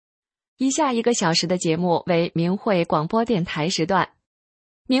以下1个小时的节目为明慧广播电台时段。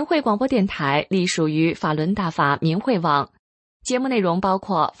明慧广播电台隶属于法轮大法明慧网，节目内容包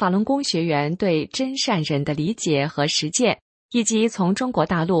括法轮功学员对真善忍的理解和实践，以及从中国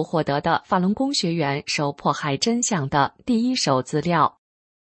大陆获得的法轮功学员受迫害真相的第一手资料。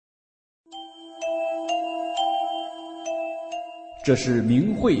这是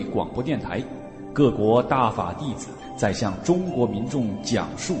明慧广播电台，各国大法弟子在向中国民众讲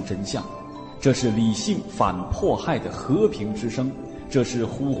述真相，这是理性反迫害的和平之声，这是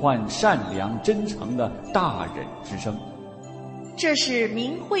呼唤善良真诚的大忍之声。这是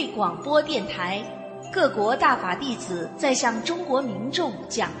明慧广播电台，各国大法弟子在向中国民众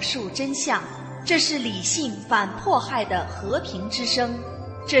讲述真相，这是理性反迫害的和平之声，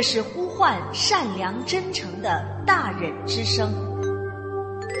这是呼唤善良真诚的大忍之声。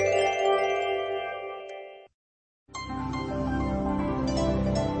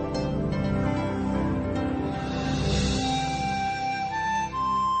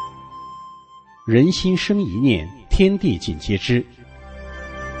人心生一念，天地尽皆知。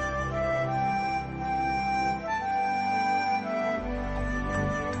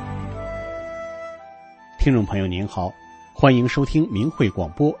听众朋友您好，欢迎收听明慧广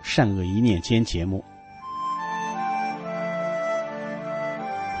播善恶一念间节目。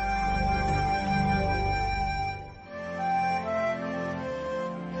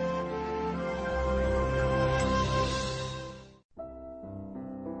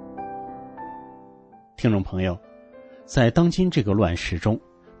听众朋友，在当今这个乱世中，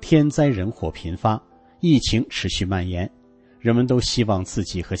天灾人祸频发，疫情持续蔓延，人们都希望自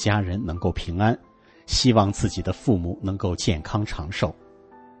己和家人能够平安，希望自己的父母能够健康长寿。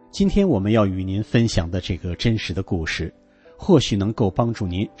今天我们要与您分享的这个真实的故事，或许能够帮助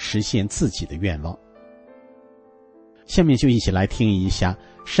您实现自己的愿望。下面就一起来听一下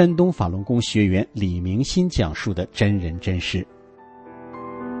山东法轮功学员李明心讲述的真人真事。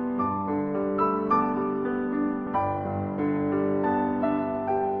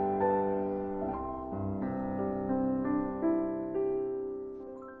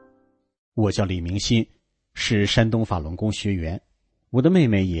我叫李明心，是山东法轮功学员，我的妹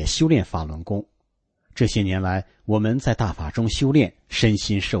妹也修炼法轮功。这些年来，我们在大法中修炼，身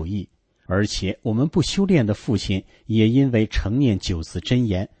心受益，而且我们不修炼的父亲也因为承念9字真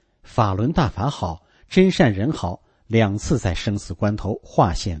言法轮大法好，真善人好，2次在生死关头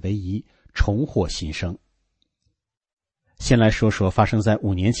化险为夷，重获新生。先来说说发生在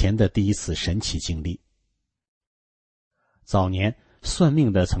5年前的第一次神奇经历。早年算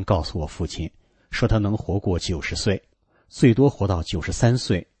命的曾告诉我父亲，说他能活过90岁，最多活到93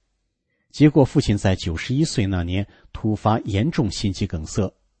岁。结果父亲在91岁那年突发严重心肌梗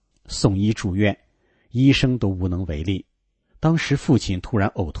塞，送医住院，医生都无能为力。当时父亲突然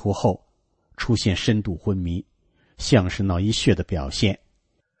呕吐后出现深度昏迷，像是脑溢血的表现，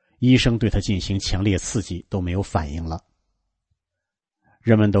医生对他进行强烈刺激都没有反应了。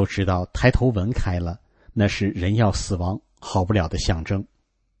人们都知道抬头纹开了，那是人要死亡好不了的象征。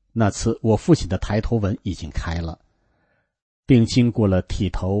那次我父亲的抬头纹已经开了，并经过了剃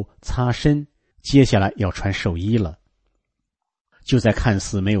头擦身，接下来要穿寿衣了。就在看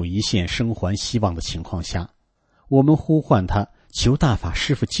似没有一线生还希望的情况下，我们呼唤他，求大法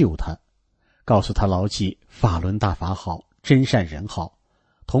师父救他，告诉他牢记法轮大法好，真善人好，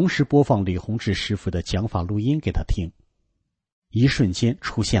同时播放李洪志师父的讲法录音给他听。一瞬间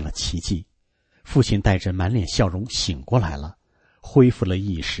出现了奇迹，父亲带着满脸笑容醒过来了，恢复了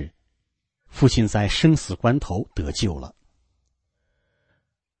意识。父亲在生死关头得救了。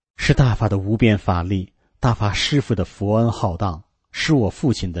是大法的无边法力，大法师父的佛恩浩荡，使我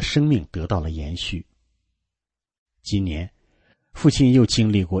父亲的生命得到了延续。今年父亲又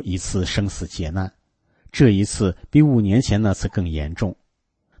经历过一次生死劫难，这一次比5年前那次更严重，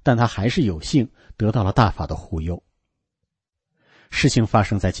但他还是有幸得到了大法的护佑。事情发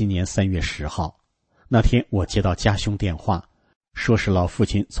生在今年3月10号，那天我接到家兄电话，说是老父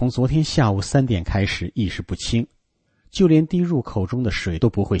亲从昨天下午3点开始意识不清，就连滴入口中的水都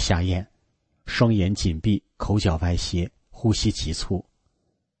不会下咽，双眼紧闭，口角歪斜，呼吸急促。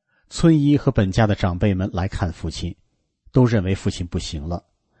村医和本家的长辈们来看父亲，都认为父亲不行了，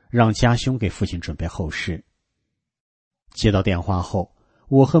让家兄给父亲准备后事。接到电话后，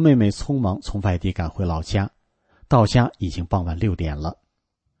我和妹妹匆忙从外地赶回老家，到家已经傍晚6点了。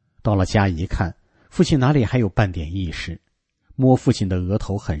到了家一看，父亲哪里还有半点意识，摸父亲的额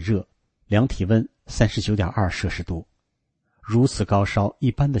头很热，量体温 39.2 摄氏度。如此高烧，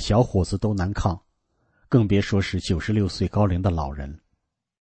一般的小伙子都难抗，更别说是96岁高龄的老人。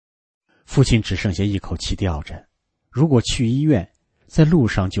父亲只剩下一口气吊着，如果去医院，在路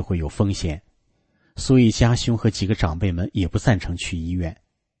上就会有风险，所以家兄和几个长辈们也不赞成去医院。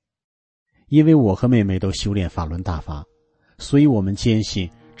因为我和妹妹都修炼法轮大法，所以我们坚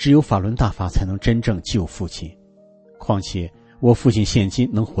信只有法轮大法才能真正救父亲。况且我父亲现今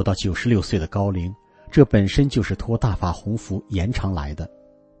能活到96岁的高龄，这本身就是托大法鸿福延长来的。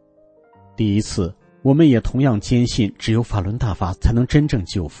第一次，我们也同样坚信只有法轮大法才能真正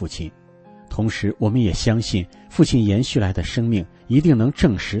救父亲，同时我们也相信父亲延续来的生命一定能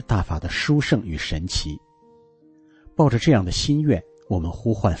证实大法的殊胜与神奇。抱着这样的心愿，我们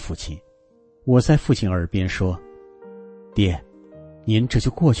呼唤父亲。我在父亲耳边说，爹，您这就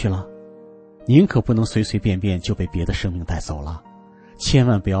过去了，您可不能随随便便就被别的生命带走了，千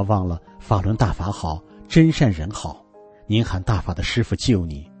万不要忘了法轮大法好，真善人好，您喊大法的师父救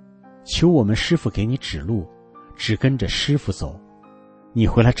你，求我们师父给你指路，只跟着师父走，你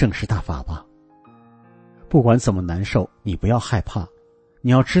回来证实大法吧。不管怎么难受，你不要害怕，你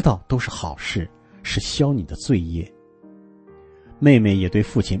要知道都是好事，是消你的罪业。妹妹也对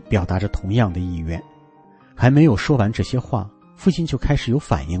父亲表达着同样的意愿，还没有说完这些话，父亲就开始有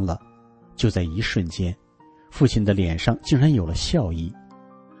反应了。就在一瞬间，父亲的脸上竟然有了笑意，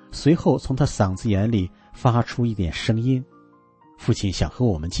随后从他嗓子眼里发出一点声音，父亲想和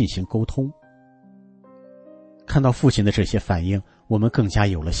我们进行沟通。看到父亲的这些反应，我们更加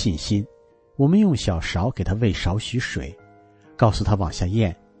有了信心。我们用小勺给他喂少许水，告诉他往下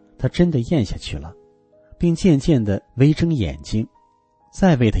咽，他真的咽下去了，并渐渐地微睁眼睛，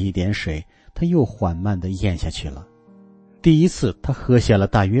再喂他一点水，他又缓慢地咽下去了。第一次他喝下了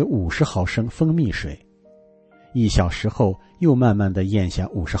大约50毫升蜂蜜水，1小时后又慢慢地咽下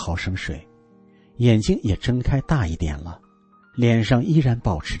50毫升水，眼睛也睁开大一点了，脸上依然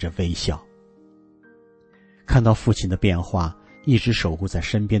保持着微笑。看到父亲的变化，一直守护在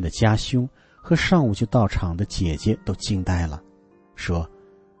身边的家兄和上午就到场的姐姐都惊呆了，说，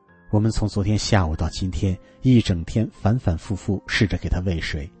我们从昨天下午到今天一整天反反复复试着给他喂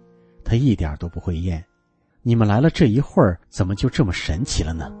水，他一点都不会咽，你们来了这一会儿，怎么就这么神奇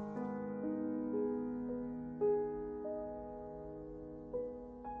了呢？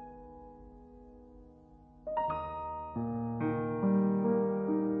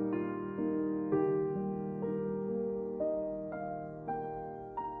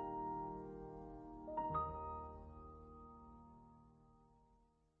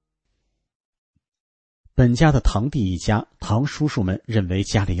本家的堂弟一家，堂叔叔们认为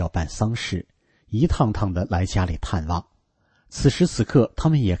家里要办丧事，一趟趟的来家里探望。此时此刻，他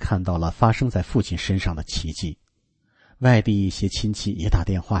们也看到了发生在父亲身上的奇迹。外地一些亲戚也打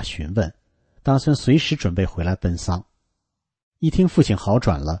电话询问，打算随时准备回来奔丧。一听父亲好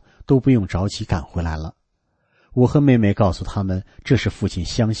转了，都不用着急赶回来了。我和妹妹告诉他们，这是父亲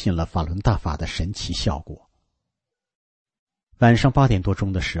相信了法轮大法的神奇效果。晚上8点多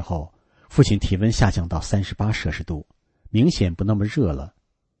钟的时候，父亲体温下降到38摄氏度，明显不那么热了。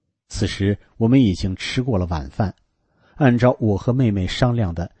此时我们已经吃过了晚饭，按照我和妹妹商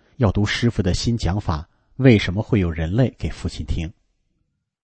量的，要读师父的新讲法，为什么会有人类给父亲听。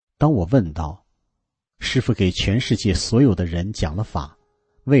当我问道，师父给全世界所有的人讲了法，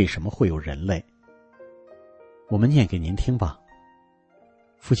为什么会有人类？我们念给您听吧。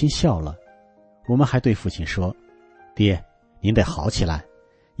父亲笑了，我们还对父亲说，爹，您得好起来，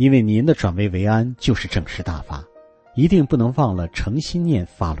因为您的转危为安就是正实大法，一定不能忘了诚心念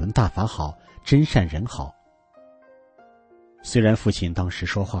法轮大法好，真善人好。虽然父亲当时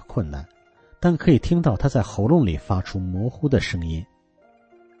说话困难，但可以听到他在喉咙里发出模糊的声音，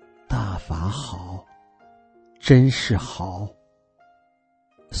大法好，真是好。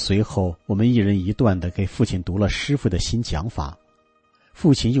随后我们一人一段地给父亲读了师父的新讲法，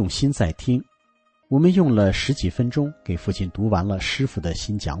父亲用心在听。我们用了10几分钟给父亲读完了师父的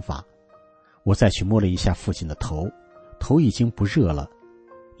新讲法。我再去摸了一下父亲的头，头已经不热了，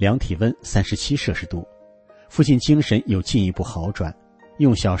量体温37摄氏度。父亲精神有进一步好转，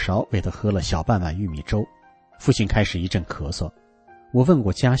用小勺喂他喝了小半碗玉米粥。父亲开始一阵咳嗽，我问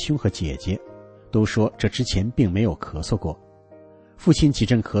过家兄和姐姐，都说这之前并没有咳嗽过。父亲几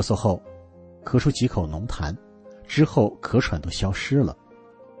阵咳嗽后，咳出几口浓痰，之后咳喘都消失了。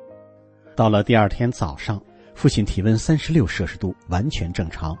到了第2天早上，父亲体温36摄氏度，完全正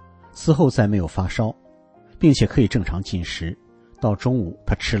常，此后再没有发烧，并且可以正常进食。到中午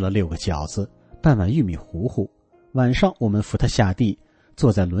他吃了6个饺子，半碗玉米糊糊。晚上我们扶他下地，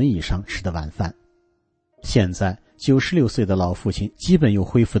坐在轮椅上吃的晚饭。现在96岁的老父亲基本又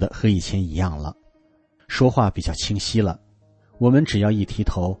恢复的和以前一样了，说话比较清晰了。我们只要一提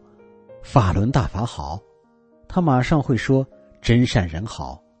头，法轮大法好，他马上会说真善人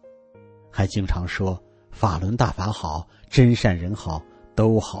好，还经常说法轮大法好，真善人好，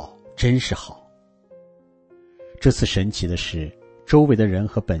都好，真是好。这次神奇的是，周围的人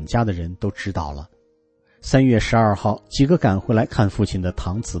和本家的人都知道了。3月12号，几个赶回来看父亲的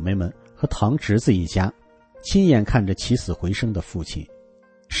堂姊妹们和堂侄子一家，亲眼看着起死回生的父亲，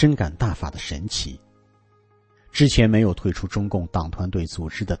深感大法的神奇。之前没有退出中共党团队组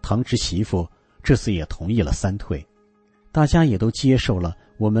织的堂侄媳妇，这次也同意了3退。大家也都接受了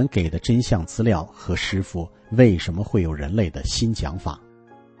我们给的真相资料和师父为什么会有人类的新讲法。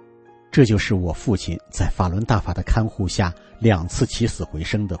这就是我父亲在法轮大法的看护下2次起死回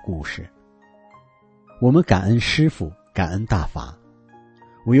生的故事。我们感恩师父，感恩大法。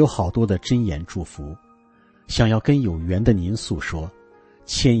我有好多的真言祝福，想要跟有缘的您诉说，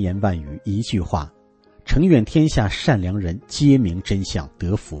千言万语一句话，诚愿天下善良人皆明真相，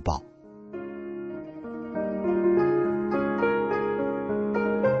得福报。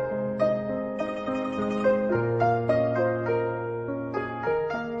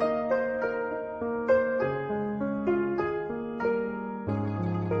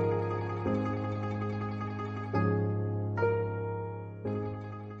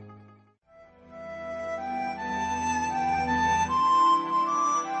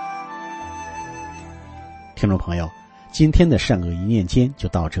听众朋友，今天的善恶一念间就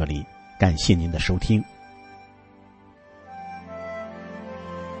到这里，感谢您的收听。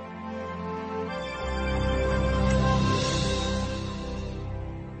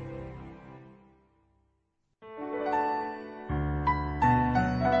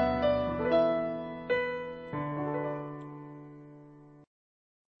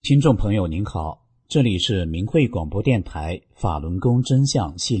听众朋友您好，这里是明慧广播电台法轮功真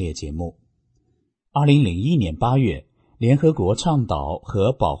相系列节目。2001年8月，联合国倡导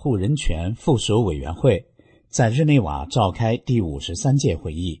和保护人权附属委员会在日内瓦召开第53届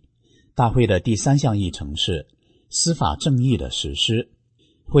会议，大会的第3项议程是司法正义的实施。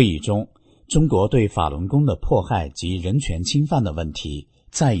会议中，中国对法轮功的迫害及人权侵犯的问题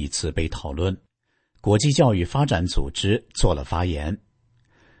再一次被讨论。国际教育发展组织做了发言。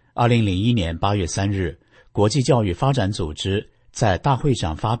2001年8月3日，国际教育发展组织在大会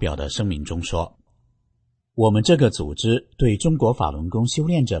上发表的声明中说，我们这个组织对中国法轮功修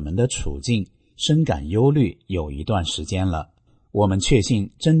炼者们的处境深感忧虑有一段时间了。我们确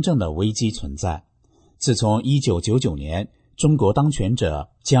信真正的危机存在。自从1999年中国当权者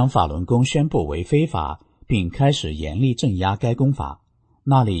将法轮功宣布为非法，并开始严厉镇压该功法，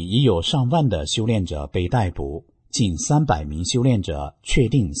那里已有上万的修炼者被逮捕，近300名修炼者确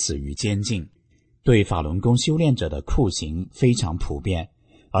定死于监禁。对法轮功修炼者的酷刑非常普遍，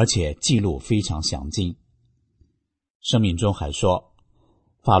而且记录非常详尽。声明中还说，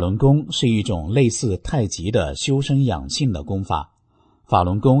法轮功是一种类似太极的修身养性的功法。法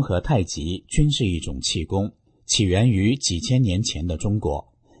轮功和太极均是一种气功，起源于几千年前的中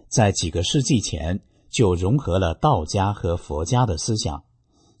国，在几个世纪前就融合了道家和佛家的思想。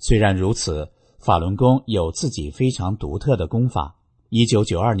虽然如此，法轮功有自己非常独特的功法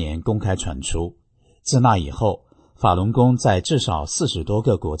，1992年公开传出。自那以后，法轮功在至少40多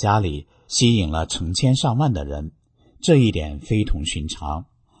个国家里吸引了成千上万的人。这一点非同寻常，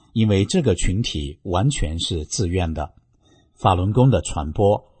因为这个群体完全是自愿的。法轮功的传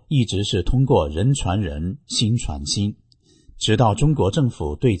播一直是通过人传人，心传心，直到中国政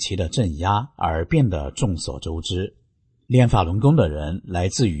府对其的镇压而变得众所周知。练法轮功的人来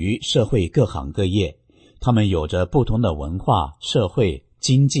自于社会各行各业，他们有着不同的文化、社会、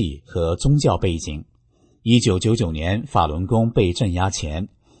经济和宗教背景。1999年法轮功被镇压前，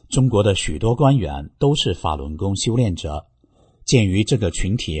中国的许多官员都是法轮功修炼者。鉴于这个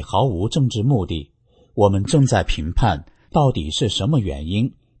群体毫无政治目的，我们正在评判到底是什么原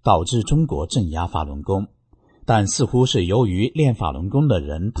因导致中国镇压法轮功，但似乎是由于练法轮功的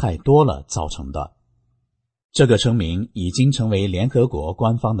人太多了造成的。这个声明已经成为联合国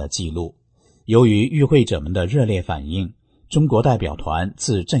官方的记录。由于与会者们的热烈反应，中国代表团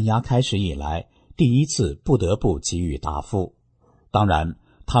自镇压开始以来第一次不得不给予答复。当然，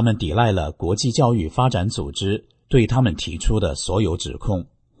他们抵赖了国际教育发展组织对他们提出的所有指控。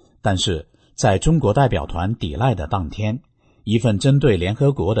但是在中国代表团抵赖的当天，一份针对联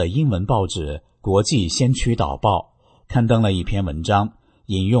合国的英文报纸《国际先驱导报》刊登了一篇文章，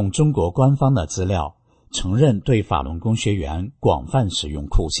引用中国官方的资料，承认对法轮功学员广泛使用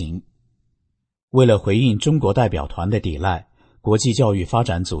酷刑。为了回应中国代表团的抵赖，国际教育发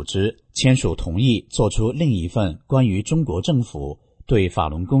展组织签署同意做出另一份关于中国政府对法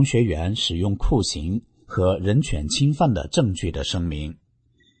轮功学员使用酷刑和人权侵犯的证据的声明。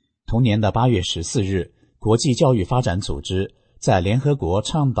同年的8月14日，国际教育发展组织在联合国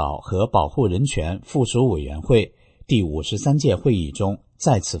倡导和保护人权附属委员会第53届会议中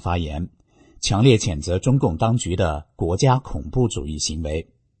再次发言，强烈谴责中共当局的国家恐怖主义行为。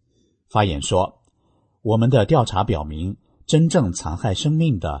发言说，我们的调查表明，真正残害生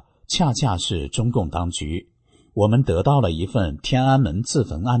命的恰恰是中共当局。我们得到了一份天安门自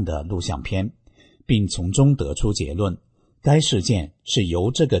焚案的录像片，并从中得出结论，该事件是由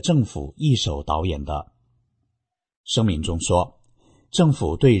这个政府一手导演的。声明中说，政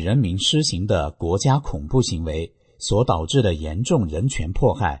府对人民施行的国家恐怖行为所导致的严重人权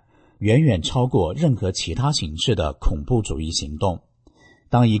迫害，远远超过任何其他形式的恐怖主义行动。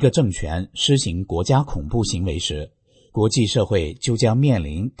当一个政权施行国家恐怖行为时，国际社会就将面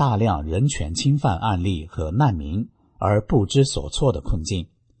临大量人权侵犯案例和难民而不知所措的困境。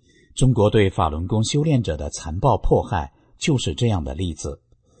中国对法轮功修炼者的残暴迫害就是这样的例子。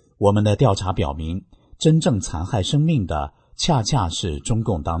我们的调查表明，真正残害生命的恰恰是中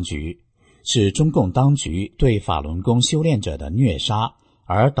共当局，是中共当局对法轮功修炼者的虐杀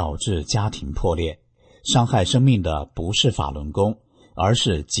而导致家庭破裂。伤害生命的不是法轮功，而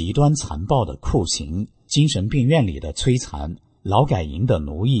是极端残暴的酷刑、精神病院里的摧残、劳改营的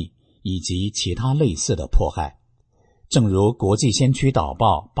奴役以及其他类似的迫害。正如国际先驱导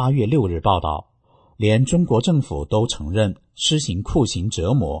报8月6日报道，连中国政府都承认施行酷刑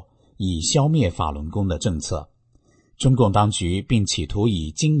折磨以消灭法轮功的政策。中共当局并企图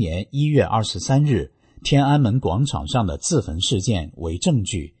以今年1月23日天安门广场上的自焚事件为证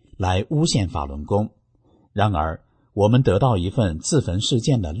据来诬陷法轮功。然而，我们得到一份自焚事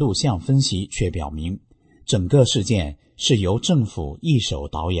件的录像分析却表明，整个事件是由政府一手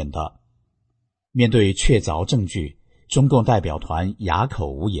导演的。面对确凿证据，中共代表团哑口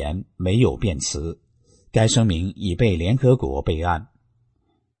无言，没有辩词。该声明已被联合国备案。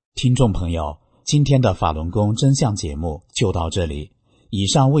听众朋友，今天的法轮功真相节目就到这里。以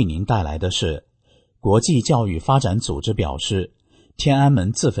上为您带来的是国际教育发展组织表示，天安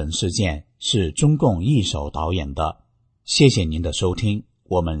门自焚事件是中共一手导演的。谢谢您的收听，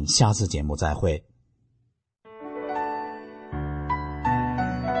我们下次节目再会。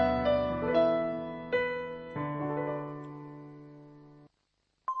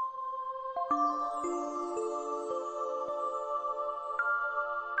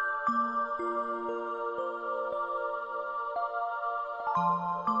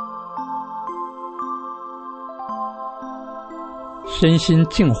身心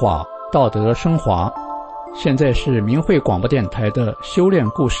净化，道德升华。现在是明慧广播电台的修炼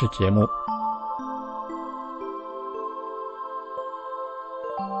故事节目。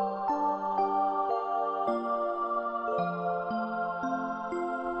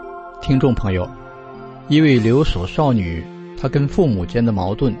听众朋友，一位留守少女，她跟父母间的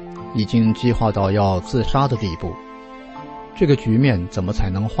矛盾已经激化到要自杀的地步，这个局面怎么才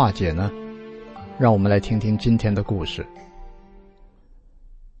能化解呢？让我们来听听今天的故事。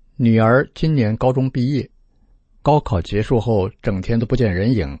女儿今年高中毕业，高考结束后整天都不见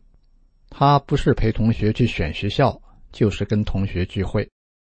人影，她不是陪同学去选学校，就是跟同学聚会。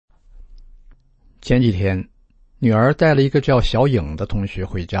前几天，女儿带了一个叫小颖的同学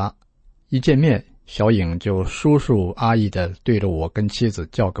回家，一见面，小颖就叔叔阿姨的对着我跟妻子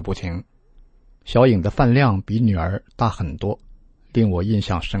叫个不停。小颖的饭量比女儿大很多，令我印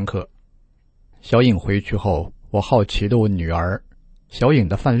象深刻。小颖回去后，我好奇地问女儿，小颖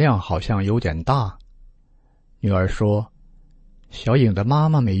的饭量好像有点大。女儿说，小颖的妈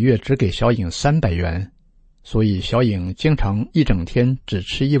妈每月只给小颖300元，所以小颖经常一整天只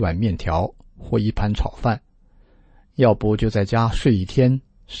吃1碗面条或1盘炒饭，要不就在家睡一天，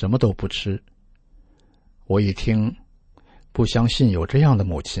什么都不吃。我一听，不相信有这样的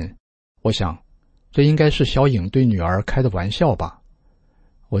母亲，我想，这应该是小颖对女儿开的玩笑吧。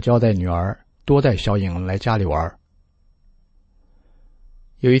我交代女儿多带小颖来家里玩。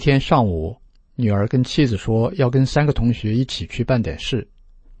有一天上午，女儿跟妻子说要跟3个同学一起去办点事。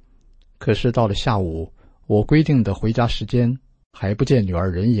可是到了下午，我规定的回家时间还不见女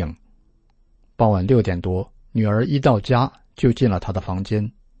儿人影。傍晚6点多，女儿一到家就进了她的房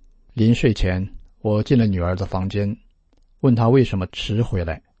间。临睡前，我进了女儿的房间，问她为什么迟回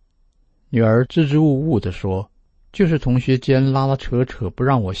来。女儿支支吾吾地说，就是同学间拉拉扯扯不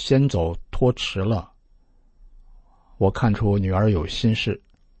让我先走，拖迟了。我看出女儿有心事，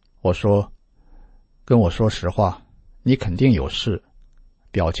我说，跟我说实话，你肯定有事，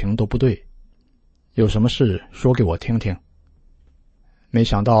表情都不对，有什么事说给我听听。没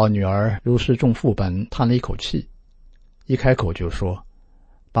想到女儿如释重负般叹了一口气，一开口就说，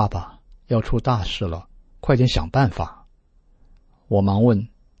爸爸，要出大事了，快点想办法。我忙问，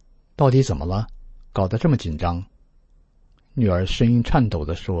到底怎么了？搞得这么紧张？女儿声音颤抖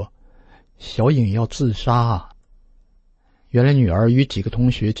地说，小颖要自杀啊。原来女儿与几个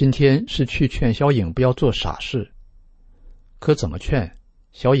同学今天是去劝小颖不要做傻事，可怎么劝，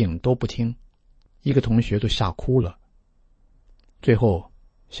小颖都不听，一个同学都吓哭了。最后，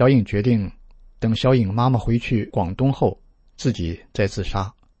小颖决定等小颖妈妈回去广东后，自己再自杀。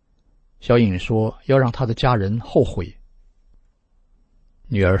小颖说要让她的家人后悔。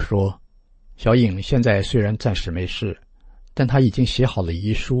女儿说，小颖现在虽然暂时没事，但她已经写好了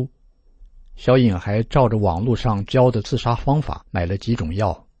遗书。小颖还照着网络上教的自杀方法买了几种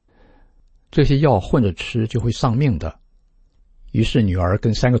药，这些药混着吃就会丧命的。于是女儿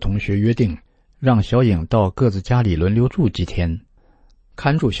跟3个同学约定，让小颖到各自家里轮流住几天，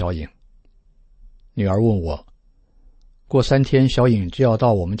看住小颖。女儿问我，过3天小颖就要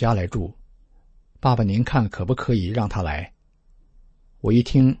到我们家来住，爸爸您看可不可以让她来？我一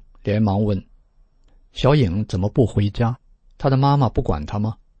听连忙问，小颖怎么不回家？她的妈妈不管她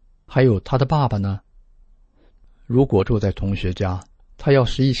吗？还有她的爸爸呢？如果住在同学家，她要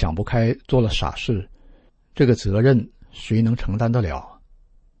是一想不开做了傻事，这个责任谁能承担得了？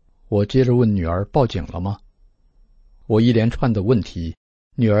我接着问女儿报警了吗？我一连串的问题，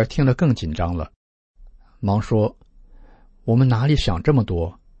女儿听得更紧张了，忙说，我们哪里想这么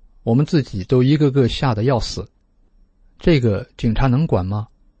多，我们自己都一个个吓得要死，这个警察能管吗？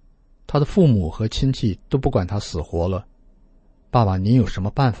他的父母和亲戚都不管他死活了，爸爸您有什么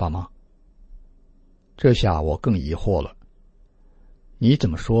办法吗？这下我更疑惑了，你怎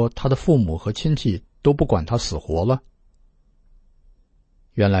么说他的父母和亲戚都不管他死活了？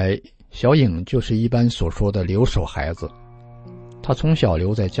原来小颖就是一般所说的留守孩子，她从小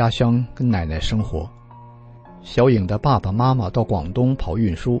留在家乡跟奶奶生活。小颖的爸爸妈妈到广东跑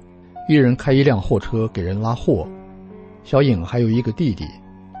运输，一人开一辆货车给人拉货。小颖还有一个弟弟，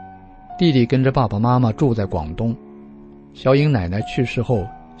弟弟跟着爸爸妈妈住在广东。小颖奶奶去世后，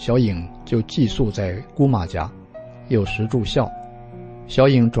小颖就寄宿在姑妈家，有时住校。小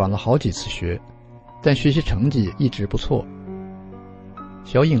颖转了好几次学，但学习成绩一直不错。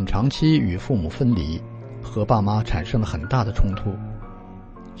小颖长期与父母分离，和爸妈产生了很大的冲突。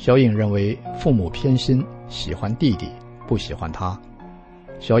小颖认为父母偏心，喜欢弟弟，不喜欢她。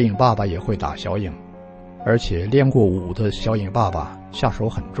小颖爸爸也会打小颖，而且练过武的小颖爸爸下手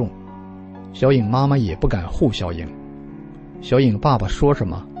很重。小颖妈妈也不敢护小颖，小颖爸爸说什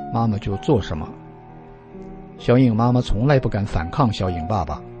么，妈妈就做什么。小颖妈妈从来不敢反抗小颖爸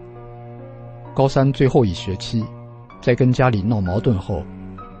爸。高3最后1学期，在跟家里闹矛盾后，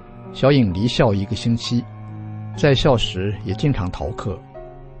小颖离校1个星期，在校时也经常逃课。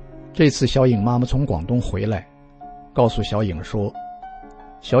这次小颖妈妈从广东回来，告诉小颖说，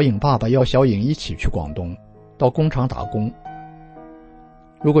小颖爸爸要小颖一起去广东，到工厂打工。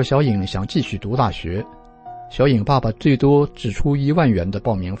如果小颖想继续读大学，小颖爸爸最多只出1万元的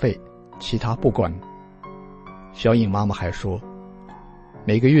报名费，其他不管。小颖妈妈还说，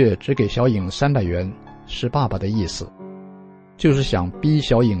每个月只给小颖300元，是爸爸的意思，就是想逼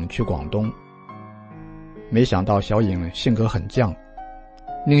小颖去广东。没想到小颖性格很犟，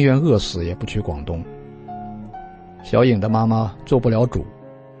宁愿饿死也不去广东。小颖的妈妈做不了主，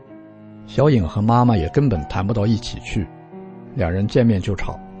小颖和妈妈也根本谈不到一起去，两人见面就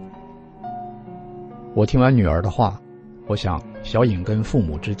吵。我听完女儿的话，我想小颖跟父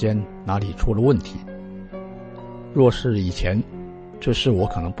母之间哪里出了问题。若是以前，这事我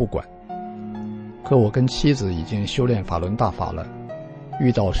可能不管，可我跟妻子已经修炼法轮大法了，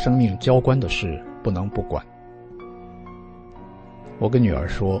遇到生命交关的事不能不管。我跟女儿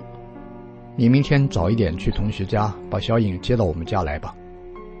说，你明天早一点去同学家把小颖接到我们家来吧。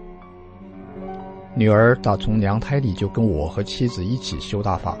女儿打从娘胎里就跟我和妻子一起修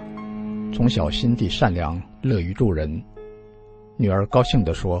大法，从小心地善良，乐于助人。女儿高兴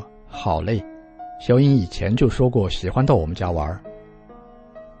地说，好嘞，小颖以前就说过喜欢到我们家玩。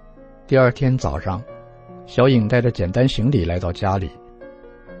第2天早上，小颖带着简单行李来到家里。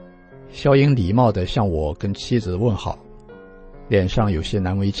小颖礼貌地向我跟妻子问好，脸上有些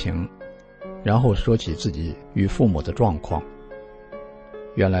难为情，然后说起自己与父母的状况。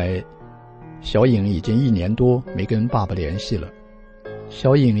原来小颖已经1年多没跟爸爸联系了，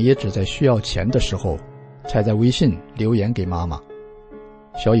小颖也只在需要钱的时候才在微信留言给妈妈。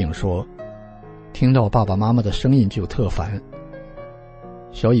小颖说，听到爸爸妈妈的声音就特烦。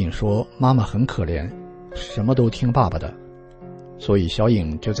小颖说，妈妈很可怜，什么都听爸爸的，所以小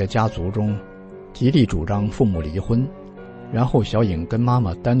颖就在家族中极力主张父母离婚，然后小颖跟妈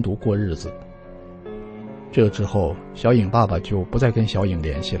妈单独过日子。这之后，小颖爸爸就不再跟小颖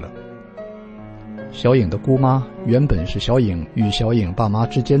联系了。小颖的姑妈原本是小颖与小颖爸妈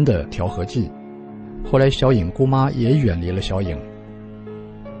之间的调和剂，后来小颖姑妈也远离了小颖。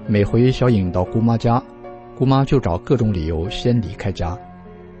每回小颖到姑妈家，姑妈就找各种理由先离开家。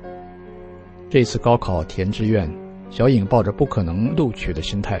这次高考填志愿，小颖抱着不可能录取的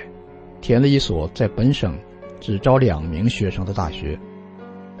心态，填了一所在本省只招2名学生的大学。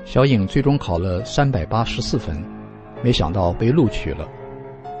小颖最终考了384分，没想到被录取了。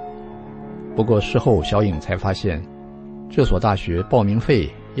不过事后小颖才发现，这所大学报名费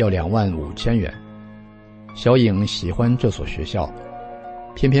要25000元。小颖喜欢这所学校，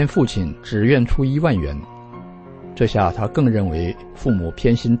偏偏父亲只愿出1万元，这下她更认为父母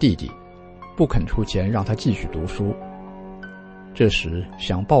偏心弟弟，不肯出钱让他继续读书。这时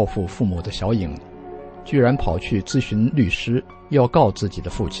想报复父母的小颖，居然跑去咨询律师，要告自己的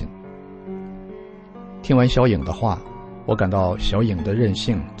父亲。听完小颖的话，我感到小颖的任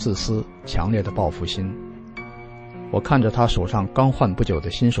性、自私、强烈的报复心。我看着她手上刚换不久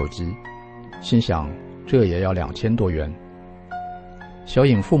的新手机，心想这也要2000多元。小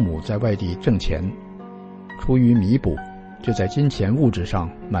颖父母在外地挣钱，出于弥补，就在金钱物质上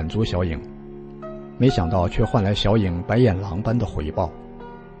满足小颖，没想到却换来小颖白眼狼般的回报。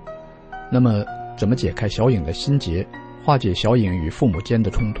那么怎么解开小颖的心结，化解小颖与父母间的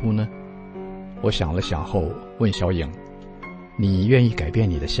冲突呢？我想了想后问小颖，你愿意改变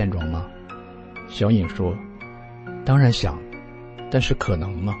你的现状吗？小颖说，当然想，但是可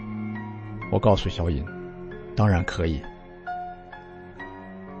能吗？我告诉小颖，当然可以。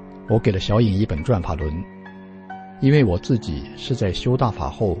我给了小颖一本转法轮，因为我自己是在修大法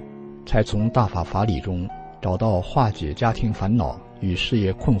后才从大法法理中找到化解家庭烦恼与事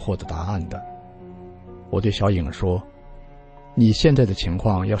业困惑的答案的。我对小颖说，你现在的情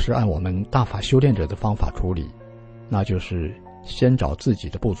况要是按我们大法修炼者的方法处理，那就是先找自己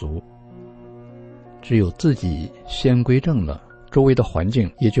的不足，只有自己先归正了，周围的环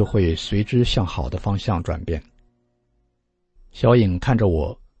境也就会随之向好的方向转变。小颖看着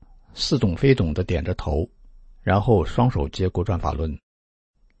我，似懂非懂地点着头，然后双手接过转法轮。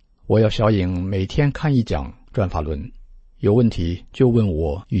我要小颖每天看一讲转法轮，有问题就问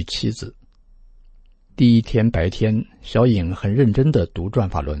我与妻子。第一天白天，小颖很认真地读转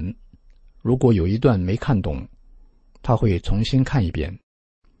法轮，如果有一段没看懂，她会重新看一遍，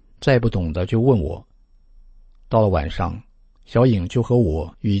再不懂的就问我。到了晚上，小颖就和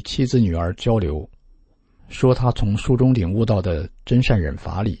我与妻子女儿交流，说她从书中领悟到的真善忍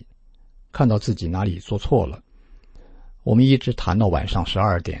法理，看到自己哪里做错了。我们一直谈到晚上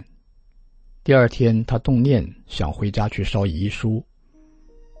12点。第二天她动念想回家去烧遗书。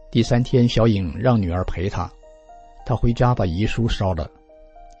第3天小颖让女儿陪她，她回家把遗书烧了，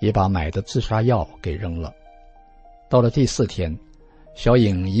也把买的自杀药给扔了。到了第4天，小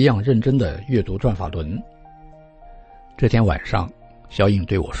颖一样认真地阅读转法轮。这天晚上，小颖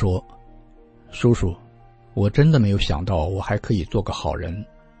对我说，叔叔，我真的没有想到我还可以做个好人，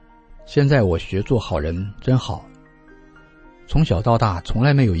现在我学做好人真好。从小到大从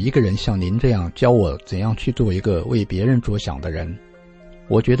来没有一个人像您这样教我怎样去做一个为别人着想的人，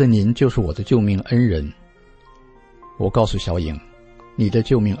我觉得您就是我的救命恩人。我告诉小颖，你的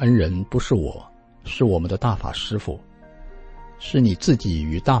救命恩人不是我，是我们的大法师父，是你自己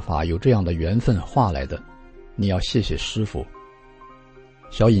与大法有这样的缘分化来的，你要谢谢师父。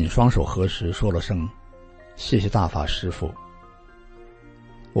小颖双手合十说了声谢谢大法师父。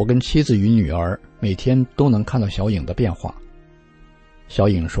我跟妻子与女儿每天都能看到小颖的变化。小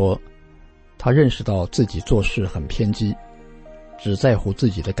颖说，她认识到自己做事很偏激，只在乎自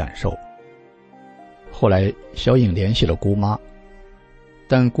己的感受。后来小颖联系了姑妈，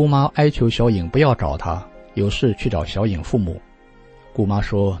但姑妈哀求小颖不要找她，有事去找小颖父母。姑妈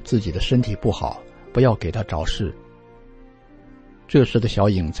说自己的身体不好，不要给她找事。这时的小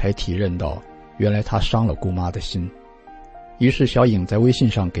颖才体认到，原来她伤了姑妈的心。于是小颖在微信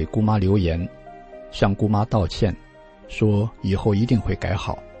上给姑妈留言，向姑妈道歉，说以后一定会改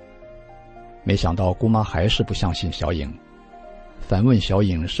好。没想到姑妈还是不相信小颖，反问小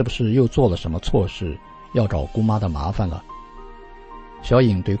颖是不是又做了什么错事，要找姑妈的麻烦了。小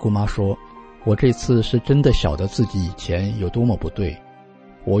颖对姑妈说，我这次是真的晓得自己以前有多么不对。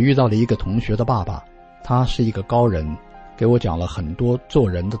我遇到了一个同学的爸爸，他是一个高人，给我讲了很多做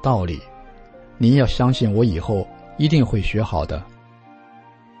人的道理，您要相信我以后一定会学好的。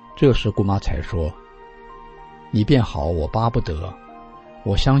这时姑妈才说，你变好我巴不得，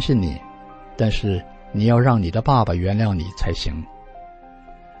我相信你，但是你要让你的爸爸原谅你才行。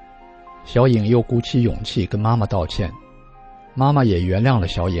小颖又鼓起勇气跟妈妈道歉，妈妈也原谅了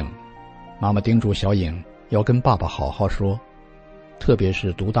小颖。妈妈叮嘱小颖要跟爸爸好好说，特别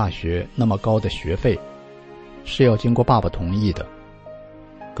是读大学那么高的学费，是要经过爸爸同意的。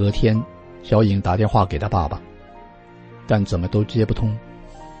隔天小颖打电话给她爸爸，但怎么都接不通。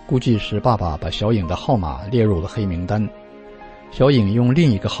估计是爸爸把小颖的号码列入了黑名单。小颖用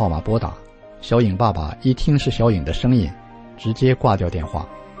另一个号码拨打，小颖爸爸一听是小颖的声音，直接挂掉电话。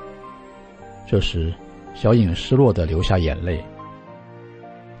这时小颖失落地流下眼泪。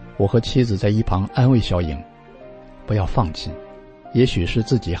我和妻子在一旁安慰小颖，不要放弃，也许是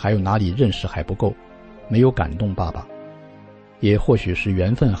自己还有哪里认识还不够，没有感动爸爸，也或许是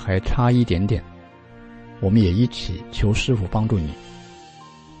缘分还差一点点，我们也一起求师父帮助你。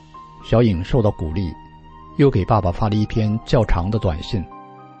小颖受到鼓励，又给爸爸发了一篇较长的短信，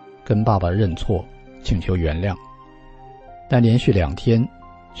跟爸爸认错，请求原谅。但连续2天，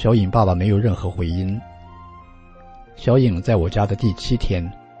小颖爸爸没有任何回音。小颖在我家的第7天，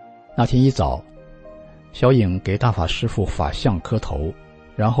那天一早，小颖给大法师父法相磕头，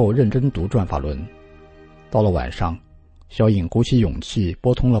然后认真读转法轮。到了晚上，小颖鼓起勇气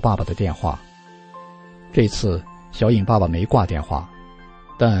拨通了爸爸的电话。这次小颖爸爸没挂电话，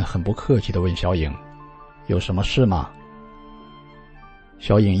但很不客气地问小颖，有什么事吗？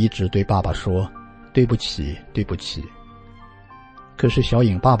小颖一直对爸爸说，对不起，对不起。可是小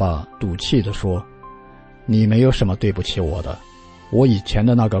颖爸爸赌气地说，你没有什么对不起我的，我以前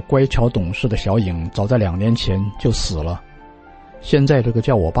的那个乖巧懂事的小颖早在2年前就死了，现在这个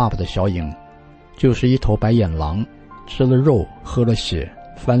叫我爸爸的小颖就是一头白眼狼，吃了肉喝了血，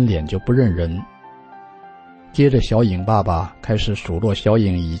翻脸就不认人。接着小颖爸爸开始数落小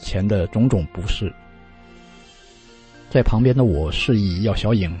颖以前的种种不是。在旁边的我示意要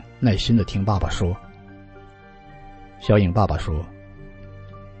小颖耐心地听爸爸说。小颖爸爸说，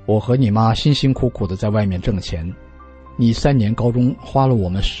我和你妈辛辛苦苦地在外面挣钱，你3年高中花了我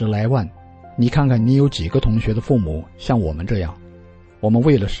们10来万，你看看你有几个同学的父母像我们这样，我们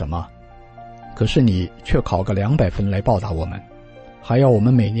为了什么？可是你却考个200分来报答我们，还要我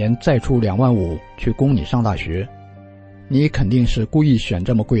们每年再出2万5去供你上大学，你肯定是故意选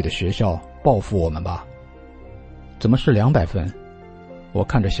这么贵的学校报复我们吧？怎么是200分？我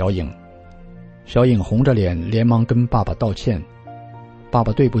看着小颖，小颖红着脸连忙跟爸爸道歉，爸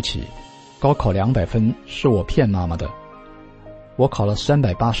爸对不起，高考200分是我骗妈妈的，我考了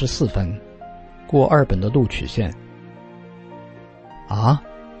384分，过2本的录取线。啊？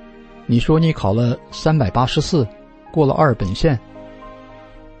你说你考了384，过了2本线？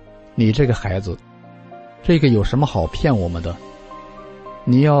你这个孩子，这个有什么好骗我们的？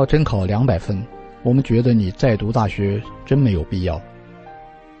你要真考200分，我们觉得你再读大学真没有必要。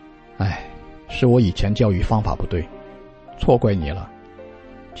哎，是我以前教育方法不对，错怪你了。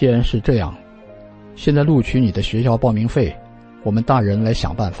既然是这样，现在录取你的学校报名费，我们大人来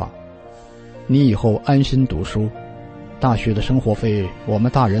想办法。你以后安心读书，大学的生活费我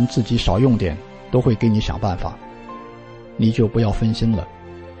们大人自己少用点，都会给你想办法。你就不要分心了。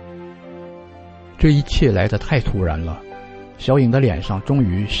这一切来得太突然了，小颖的脸上终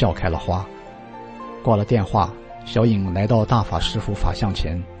于笑开了花。挂了电话，小颖来到大法师父法像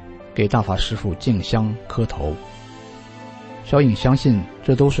前，给大法师父敬香磕头。小颖相信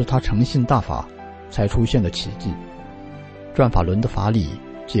这都是他诚信大法才出现的奇迹，转法轮的法理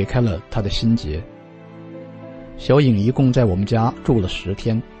解开了他的心结。小颖一共在我们家住了10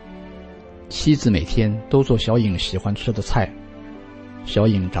天，妻子每天都做小颖喜欢吃的菜，小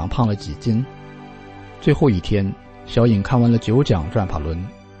颖长胖了几斤。最后一天，小颖看完了9讲转法轮，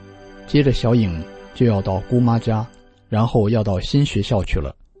接着小颖就要到姑妈家，然后要到新学校去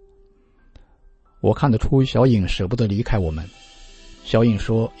了。我看得出小颖舍不得离开我们，小颖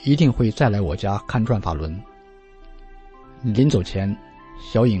说一定会再来我家看转法轮。临走前，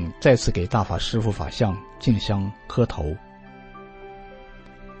小颖再次给大法师父法像敬香磕头。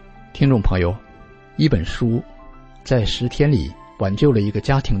听众朋友，一本书在10天里挽救了一个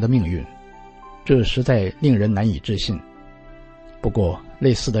家庭的命运，这实在令人难以置信。不过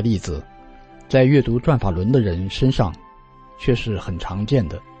类似的例子在阅读转法轮的人身上却是很常见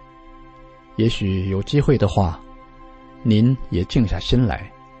的。也许有机会的话，您也静下心来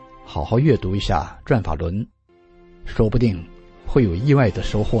好好阅读一下转法轮，说不定会有意外的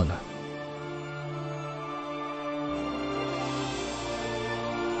收获呢。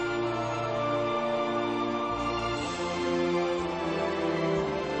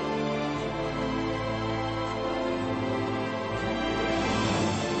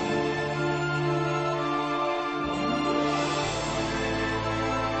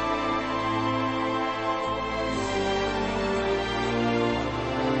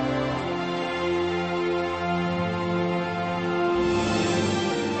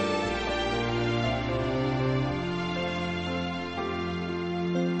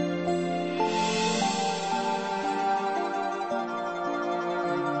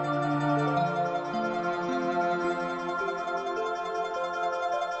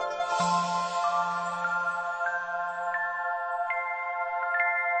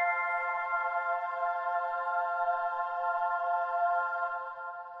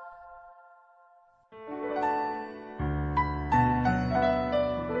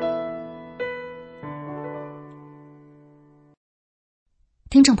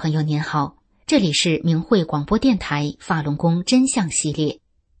听众朋友您好，这里是明慧广播电台法轮功真相系列。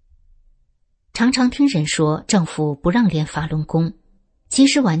常常听人说政府不让练法轮功，其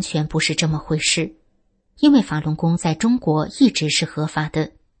实完全不是这么回事，因为法轮功在中国一直是合法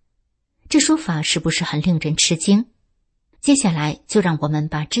的。这说法是不是很令人吃惊？接下来就让我们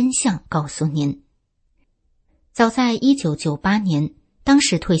把真相告诉您。早在1998年，当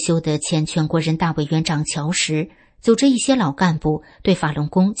时退休的前全国人大委员长乔石组织一些老干部对法轮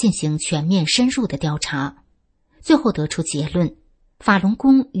功进行全面深入的调查，最后得出结论，法轮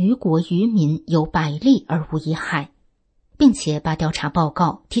功于国于民有百利而无一害，并且把调查报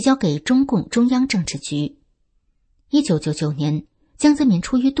告提交给中共中央政治局。1999年，江泽民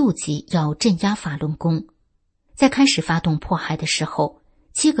出于妒忌要镇压法轮功，在开始发动迫害的时候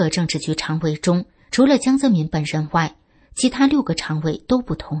，7个政治局常委中，除了江泽民本人外，其他6个常委都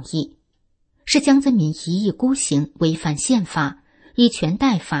不同意，是江泽民一意孤行，违反宪法，以权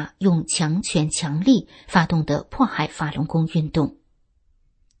代法，用强权强力发动的迫害法轮功运动。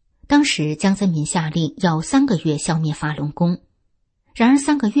当时江泽民下令要3个月消灭法轮功，然而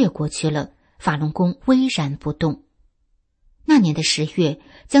3个月过去了，法轮功巍然不动。那年的10月，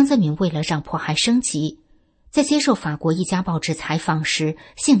江泽民为了让迫害升级，在接受法国一家报纸采访时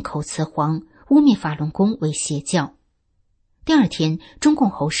信口雌黄，污蔑法轮功为邪教。第二天，中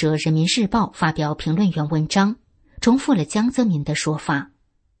共喉舌《人民日报》发表评论员文章，重复了江泽民的说法，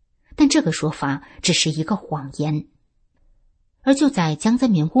但这个说法只是一个谎言。而就在江泽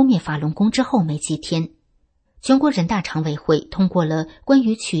民污蔑法轮功之后没几天，全国人大常委会通过了关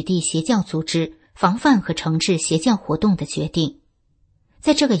于取缔邪教组织、防范和惩治邪教活动的决定。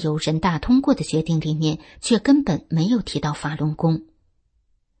在这个由人大通过的决定里面，却根本没有提到法轮功。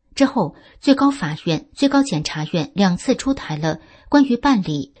之后，最高法院、最高检察院2次出台了关于办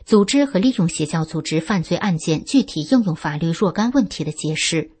理、组织和利用邪教组织犯罪案件具体应用法律若干问题的解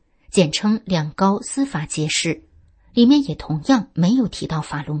释，简称2高司法解释，里面也同样没有提到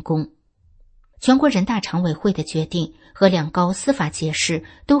法轮功。全国人大常委会的决定和2高司法解释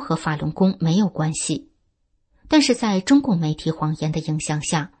都和法轮功没有关系，但是在中共媒体谎言的影响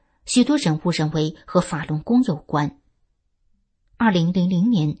下，许多人误认为和法轮功有关。2000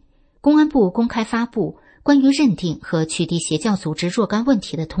年，公安部公开发布关于认定和取缔邪教组织若干问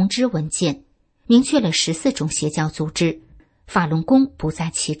题的通知文件，明确了14种邪教组织，法轮功不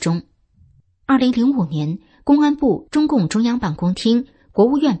在其中。2005年，公安部、中共中央办公厅、国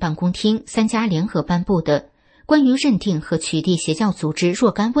务院办公厅3家联合颁布的关于认定和取缔邪教组织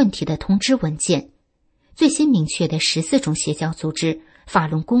若干问题的通知文件，最新明确的14种邪教组织，法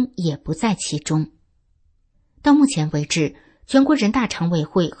轮功也不在其中。到目前为止，全国人大常委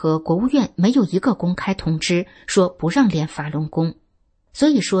会和国务院没有一个公开通知说不让练法轮功，所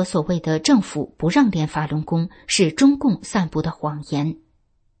以说所谓的政府不让练法轮功是中共散布的谎言。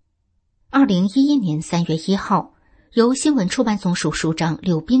2011年3月1号，由新闻出版总署署长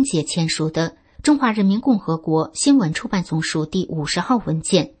柳斌杰签署的《中华人民共和国新闻出版总署第50号文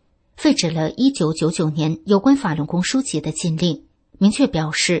件》，废止了1999年有关法轮功书籍的禁令，明确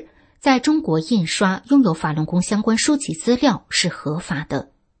表示在中国印刷拥有法轮功相关书籍资料是合法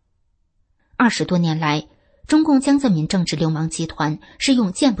的。20多年来，中共江泽民政治流氓集团是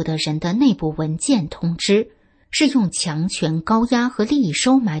用见不得人的内部文件通知，是用强权高压和利益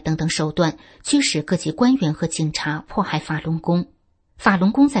收买等等手段驱使各级官员和警察迫害法轮功。法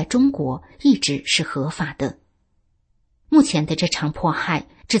轮功在中国一直是合法的。目前的这场迫害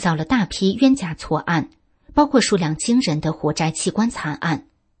制造了大批冤假错案，包括数量惊人的火灾器官惨案。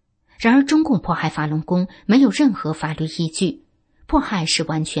然而中共迫害法轮功没有任何法律依据，迫害是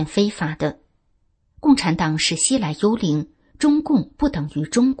完全非法的。共产党是西来幽灵，中共不等于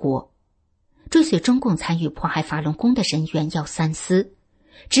中国。追随中共参与迫害法轮功的人员要三思，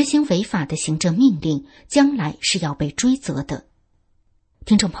执行违法的行政命令，将来是要被追责的。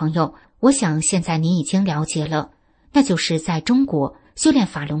听众朋友，我想现在您已经了解了，那就是在中国修炼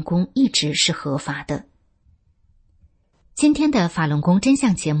法轮功一直是合法的。今天的法轮功真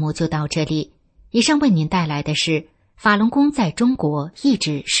相节目就到这里，以上为您带来的是法轮功在中国一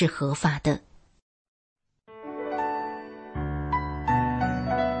直是合法的。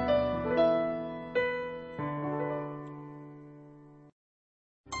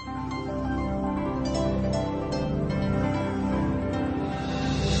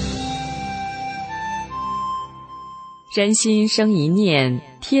人心生一念，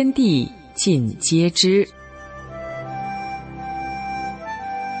天地尽皆知。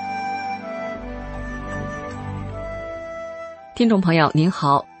听众朋友您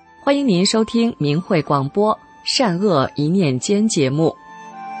好，欢迎您收听明慧广播善恶一念间节目。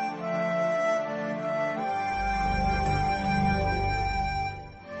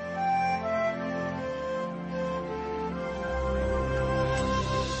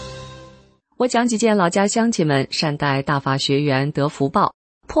我讲几件老家乡亲们善待大法学员得福报，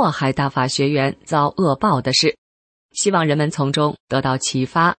迫害大法学员遭恶报的事，希望人们从中得到启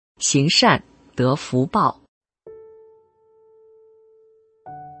发，行善得福报。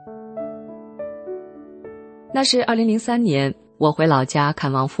那是2003年，我回老家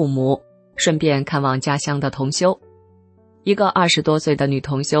看望父母，顺便看望家乡的同修。一个20多岁的女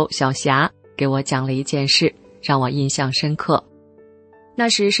同修小霞给我讲了一件事，让我印象深刻。那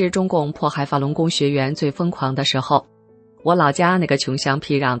时是中共迫害法轮功学员最疯狂的时候，我老家那个穷乡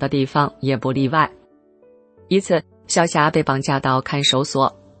僻壤的地方也不例外。一次，小霞被绑架到看守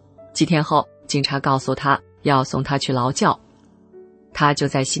所，几天后，警察告诉她要送她去劳教。她就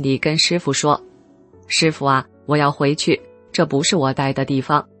在心里跟师父说：“师父啊，我要回去，这不是我待的地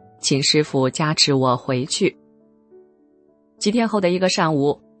方，请师父加持我回去。”几天后的一个上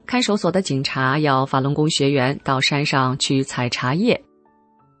午，看守所的警察要法轮功学员到山上去采茶叶。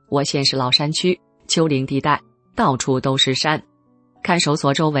我县是老山区，丘陵地带，到处都是山，看守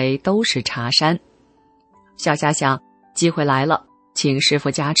所周围都是茶山。小霞想，机会来了，请师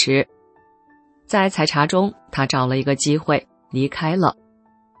父加持。在采茶中，他找了一个机会离开了。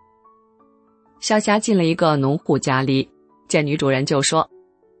小霞进了一个农户家里，见女主人就说：“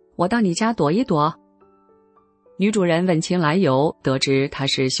我到你家躲一躲。”女主人问清来由，得知她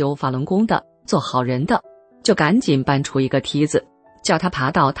是修法轮功的，做好人的，就赶紧搬出一个梯子，叫她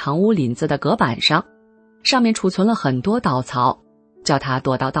爬到堂屋林子的隔板上，上面储存了很多稻草，叫她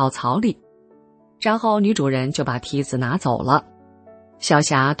躲到稻草里。然后女主人就把梯子拿走了。小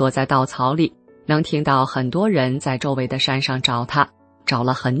霞躲在稻草里，能听到很多人在周围的山上找她，找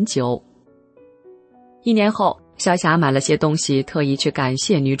了很久。1年后，小霞买了些东西，特意去感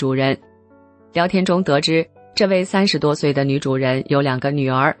谢女主人。聊天中得知，这位30多岁的女主人有2个女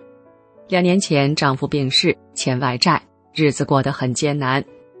儿，2年前丈夫病逝，欠外债，日子过得很艰难。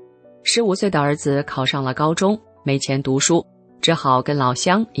15岁的儿子考上了高中，没钱读书，只好跟老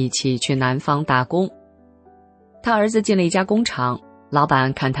乡一起去南方打工。他儿子进了一家工厂，老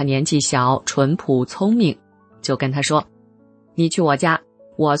板看他年纪小，淳朴聪明，就跟他说：“你去我家，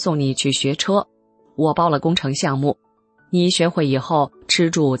我送你去学车，我包了工程项目，你学会以后吃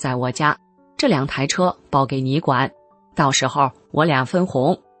住在我家，这2台车包给你管，到时候我俩分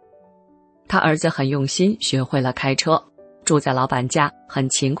红。”他儿子很用心，学会了开车，住在老板家，很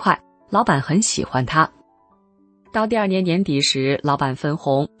勤快，老板很喜欢他。到第2年年底时，老板分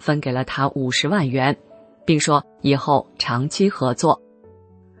红分给了他50万元，并说以后长期合作。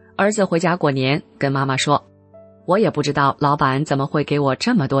儿子回家过年，跟妈妈说：“我也不知道老板怎么会给我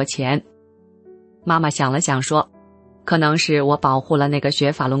这么多钱。”妈妈想了想说：“可能是我保护了那个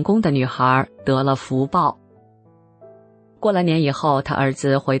学法轮功的女孩，得了福报。”过了年以后，他儿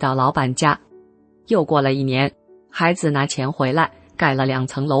子回到老板家，又过了1年，孩子拿钱回来，盖了2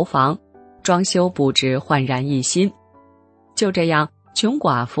层楼房，装修布置焕然一新。就这样，穷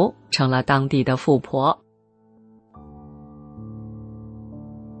寡妇成了当地的富婆。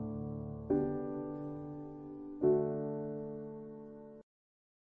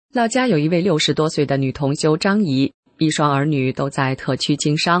老家有一位60多岁的女同修张姨，一双儿女都在特区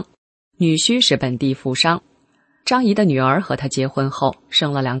经商，女婿是本地富商。张姨的女儿和她结婚后，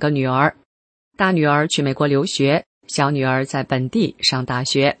生了2个女儿，大女儿去美国留学，小女儿在本地上大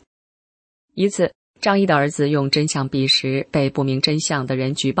学。一次，张姨的儿子用真相币时被不明真相的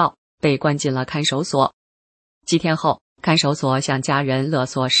人举报，被关进了看守所。几天后，看守所向家人勒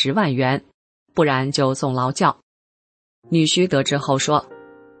索10万元，不然就送劳教。女婿得知后说：“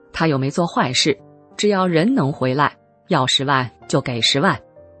他又没做坏事，只要人能回来，要10万就给10万。”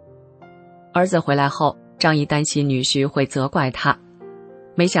儿子回来后，张姨担心女婿会责怪他，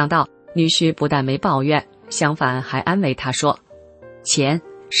没想到女婿不但没抱怨，相反还安慰他说：“钱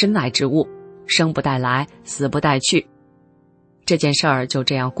身外之物，生不带来，死不带去。”这件事儿就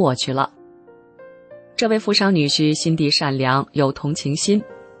这样过去了。这位富商女婿心地善良，有同情心，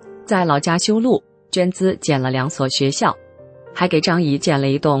在老家修路，捐资建了2所学校，还给张姨建了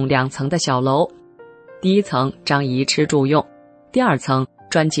一栋2层的小楼。第1层张姨吃住用，第2层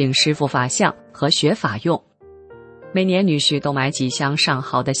专敬师父法相和学法用。每年女婿都买几箱上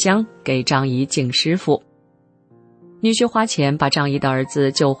好的香给张姨敬师父。女婿花钱把张姨的儿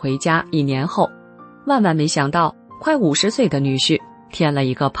子救回家，1年后，万万没想到，快50岁的女婿添了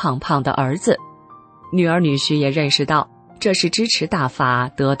一个胖胖的儿子。女儿女婿也认识到这是支持大法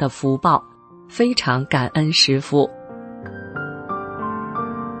得的福报，非常感恩师父。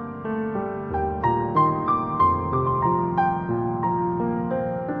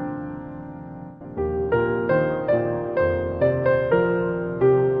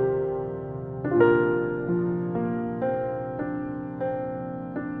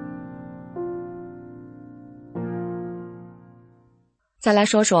再来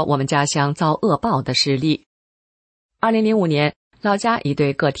说说我们家乡遭恶报的事例。2005年，老家一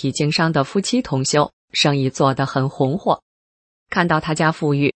对个体经商的夫妻同修，生意做得很红火。看到他家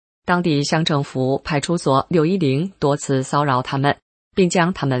富裕，当地乡政府派出所610多次骚扰他们，并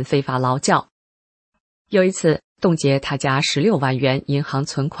将他们非法劳教。有一次冻结他家16万元银行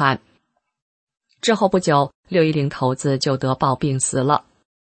存款。之后不久，610头子就得暴病死了。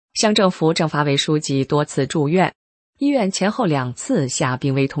乡政府政法委书记多次住院，医院前后2次下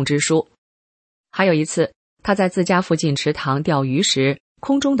病危通知书。还有一次，他在自家附近池塘钓鱼时，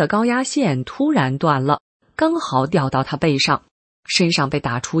空中的高压线突然断了，刚好掉到他背上，身上被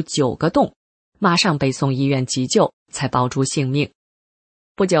打出9个洞，马上被送医院急救，才保住性命。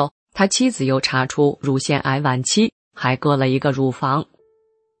不久，他妻子又查出乳腺癌晚期，还割了一个乳房。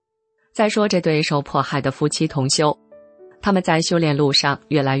再说这对受迫害的夫妻同修，他们在修炼路上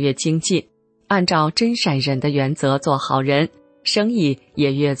越来越精进，按照真善忍的原则做好人，生意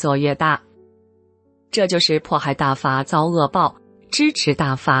也越做越大。这就是迫害大法遭恶报，支持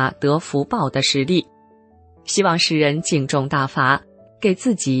大法得福报的实例。希望世人敬重大法，给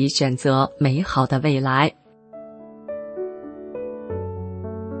自己选择美好的未来。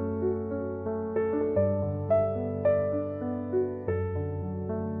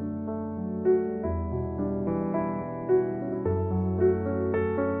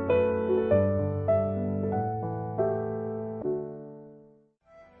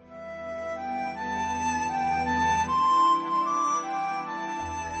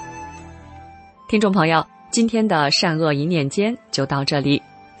听众朋友，今天的善恶一念间就到这里，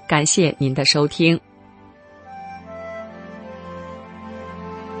感谢您的收听。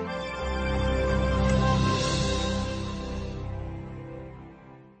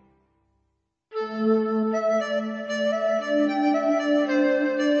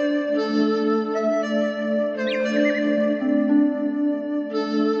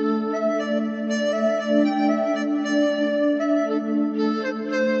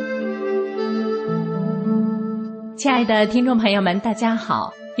亲爱的听众朋友们，大家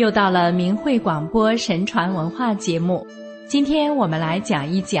好，又到了明慧广播神传文化节目。今天我们来讲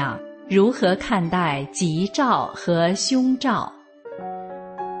一讲如何看待吉兆和凶兆。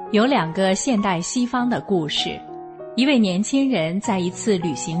有2个现代西方的故事。一位年轻人在一次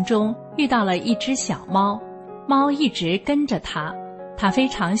旅行中遇到了一只小猫，猫一直跟着他，他非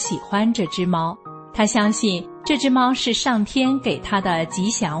常喜欢这只猫，他相信这只猫是上天给他的吉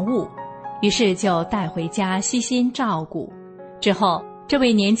祥物，于是就带回家悉心照顾。之后，这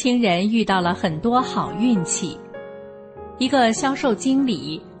位年轻人遇到了很多好运气。一个销售经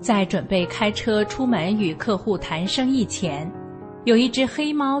理在准备开车出门与客户谈生意前，有一只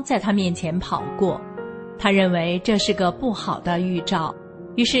黑猫在他面前跑过。他认为这是个不好的预兆，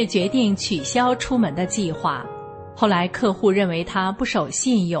于是决定取消出门的计划。后来客户认为他不守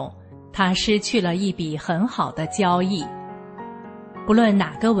信用，他失去了一笔很好的交易。不论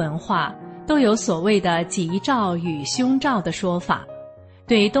哪个文化，都有所谓的吉兆与凶兆的说法。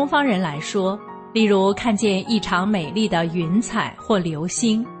对东方人来说，例如看见异常美丽的云彩或流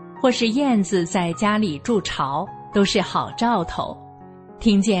星，或是燕子在家里筑巢，都是好兆头。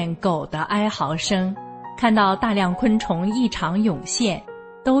听见狗的哀嚎声，看到大量昆虫异常涌现，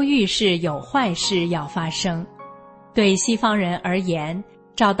都预示有坏事要发生。对西方人而言，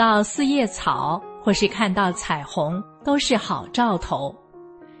找到四叶草或是看到彩虹都是好兆头。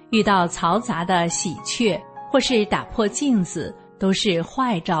遇到嘈杂的喜鹊或是打破镜子都是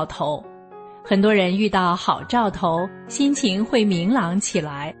坏兆头。很多人遇到好兆头，心情会明朗起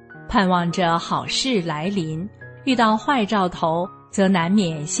来，盼望着好事来临；遇到坏兆头，则难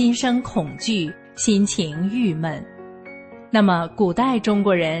免心生恐惧，心情郁闷。那么古代中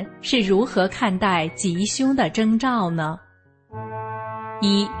国人是如何看待吉凶的征兆呢？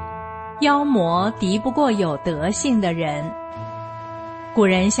一，妖魔敌不过有德性的人。古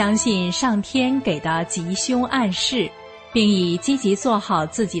人相信上天给的吉凶暗示，并以积极做好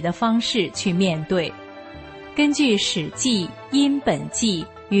自己的方式去面对。根据《史记·殷本纪》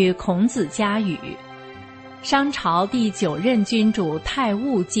与孔子家语，商朝第9任君主太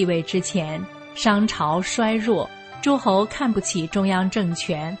戊继位之前，商朝衰弱，诸侯看不起中央政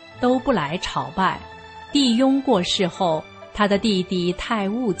权，都不来朝拜。帝雍过世后，他的弟弟太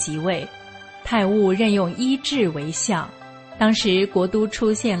戊即位，太戊任用伊稚为相。当时国都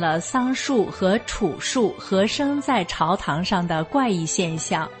出现了桑树和楚树合生在朝堂上的怪异现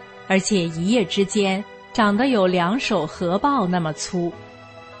象，而且一夜之间长得有2手合抱那么粗。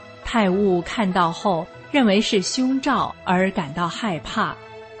太戊看到后认为是凶兆而感到害怕，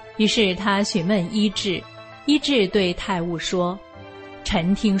于是他询问伊稚，伊稚对太戊说：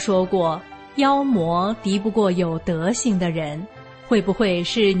臣听说过妖魔敌不过有德行的人，会不会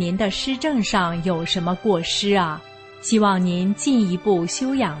是您的施政上有什么过失啊？希望您进一步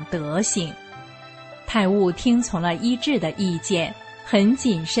修养德行。太戊听从了医治的意见，很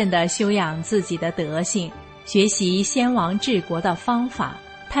谨慎地修养自己的德行，学习先王治国的方法，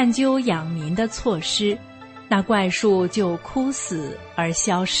探究养民的措施，那怪术就枯死而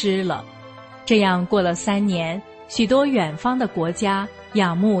消失了。这样过了3年，许多远方的国家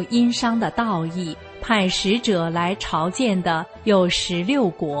仰慕殷商的道义，派使者来朝见的有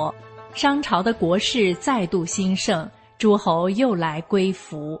16国，商朝的国势再度兴盛，诸侯又来归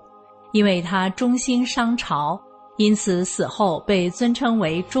服。因为他忠心商朝，因此死后被尊称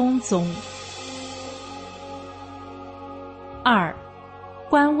为中宗。2.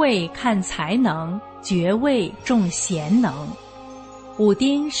 官位看才能，爵位重贤能。武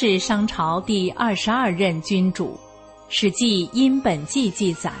丁是商朝第22任君主。史记殷本纪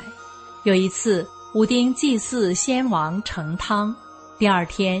记载，有一次武丁祭祀先王成汤，第2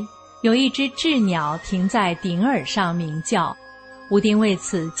天有一只鸷鸟停在顶耳上鸣叫，武丁为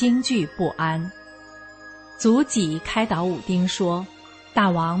此惊惧不安。祖己开导武丁说，大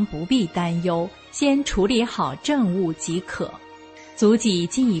王不必担忧，先处理好政务即可。祖己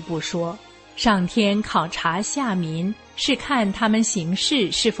进一步说，上天考察下民，是看他们行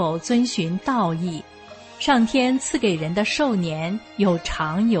事是否遵循道义。上天赐给人的寿年有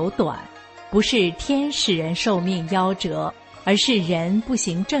长有短，不是天使人寿命夭折，而是人不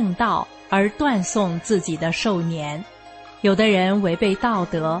行正道而断送自己的寿年。有的人违背道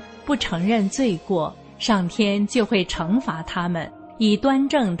德，不承认罪过，上天就会惩罚他们，以端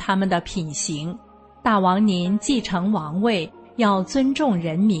正他们的品行。大王您继承王位，要尊重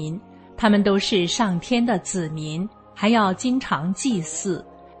人民，他们都是上天的子民，还要经常祭祀，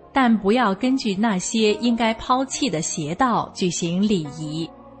但不要根据那些应该抛弃的邪道举行礼仪。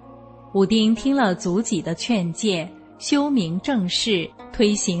武丁听了祖己的劝诫，修明正事，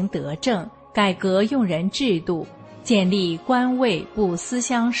推行德政，改革用人制度，建立官位不私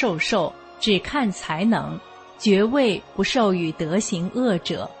相授受，只看才能，爵位不授予德行恶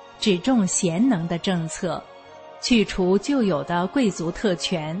者，只重贤能的政策，去除旧有的贵族特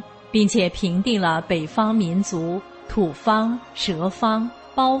权，并且平定了北方民族土方、蛇方、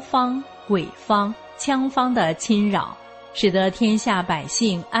包方、鬼方、羌方的侵扰，使得天下百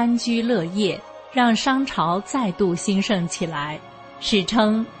姓安居乐业，让商朝再度兴盛起来，史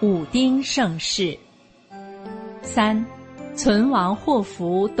称武丁盛世。3. 存亡祸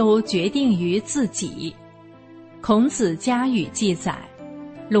福都决定于自己。孔子家语记载，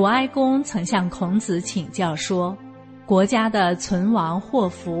鲁哀公曾向孔子请教说，国家的存亡祸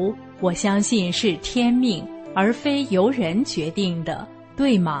福，我相信是天命，而非由人决定的，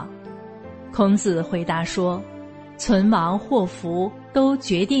对吗？孔子回答说，存亡祸福都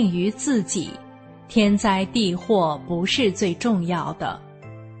决定于自己，天灾地祸不是最重要的。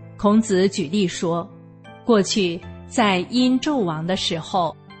孔子举例说，过去在殷纣王的时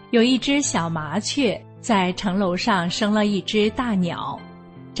候，有一只小麻雀在城楼上生了一只大鸟。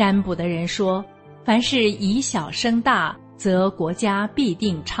占卜的人说，凡是以小生大，则国家必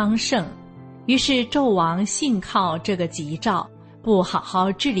定昌盛。于是纣王信靠这个吉兆，不好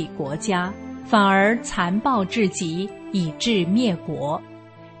好治理国家，反而残暴至极，以致灭国。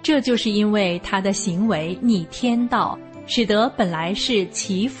这就是因为他的行为逆天道，使得本来是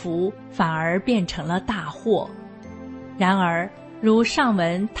祈福，反而变成了大祸。然而如上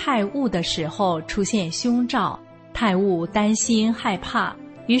文太戊的时候出现凶兆，太戊担心害怕，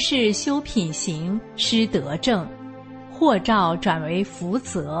于是修品行，施德政，祸兆转为福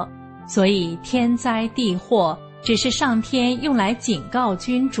泽。所以天灾地祸只是上天用来警告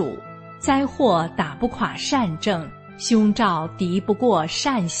君主，灾祸打不垮善政，凶兆敌不过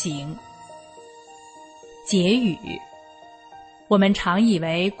善行。结语，我们常以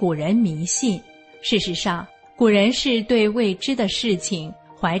为古人迷信，事实上古人是对未知的事情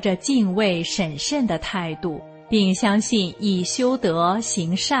怀着敬畏审慎的态度，并相信以修德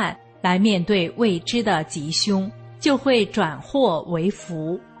行善来面对未知的吉凶，就会转祸为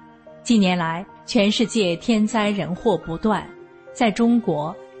福。近年来全世界天灾人祸不断，在中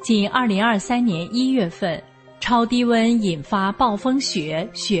国仅2023年1月份，超低温引发暴风雪、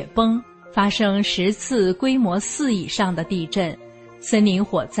雪崩，发生10次规模4以上的地震，森林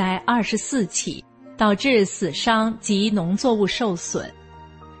火灾24起，导致死伤及农作物受损。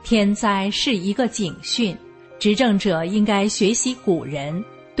天灾是一个警讯，执政者应该学习古人，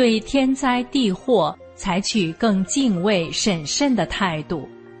对天灾地祸采取更敬畏审慎的态度，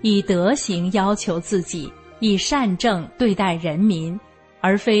以德行要求自己，以善政对待人民，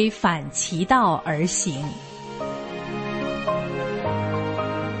而非反其道而行。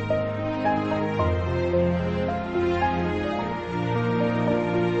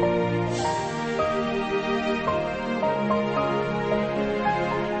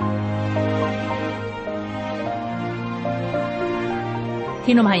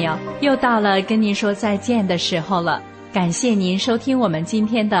听众朋友，又到了跟您说再见的时候了。感谢您收听我们今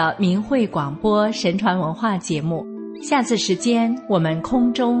天的明慧广播神传文化节目，下次时间我们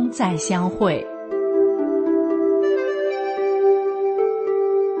空中再相会。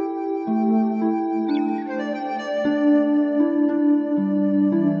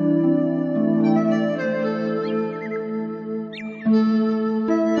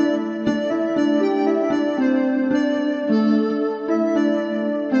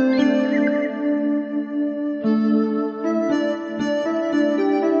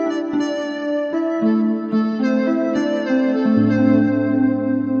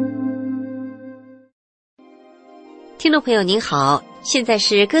听众朋友您好，现在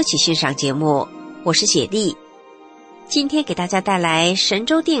是歌曲欣赏节目，我是雪莉。今天给大家带来神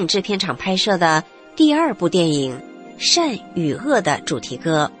州电影制片厂拍摄的第2部电影《善与恶》的主题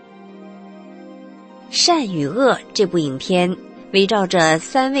歌。《善与恶》这部影片围绕着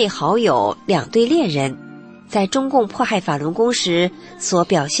3位好友2对恋人在中共迫害法轮功时所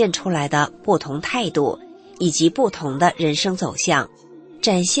表现出来的不同态度以及不同的人生走向，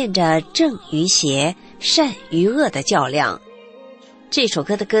展现着正与邪、善与恶的较量。这首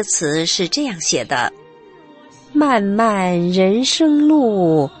歌的歌词是这样写的：漫漫人生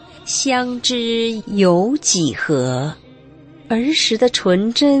路，相知有几何？儿时的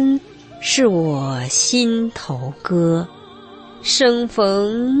纯真是我心头歌。生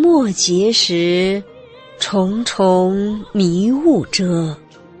逢莫结时，重重迷雾遮。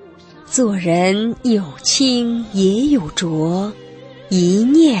做人有清也有浊，一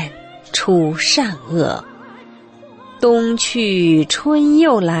念出善恶。冬去春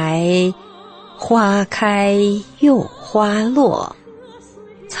又来，花开又花落。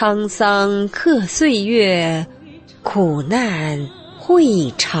沧桑刻岁月，苦难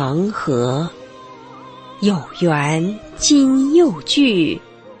会长河。有缘今又聚，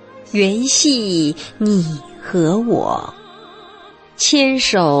缘系你和我。牵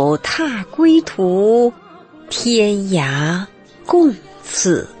手踏归途，天涯共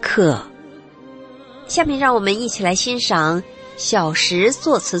此刻。下面让我们一起来欣赏小石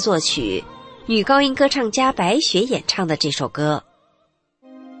作词作曲，女高音歌唱家白雪演唱的这首歌。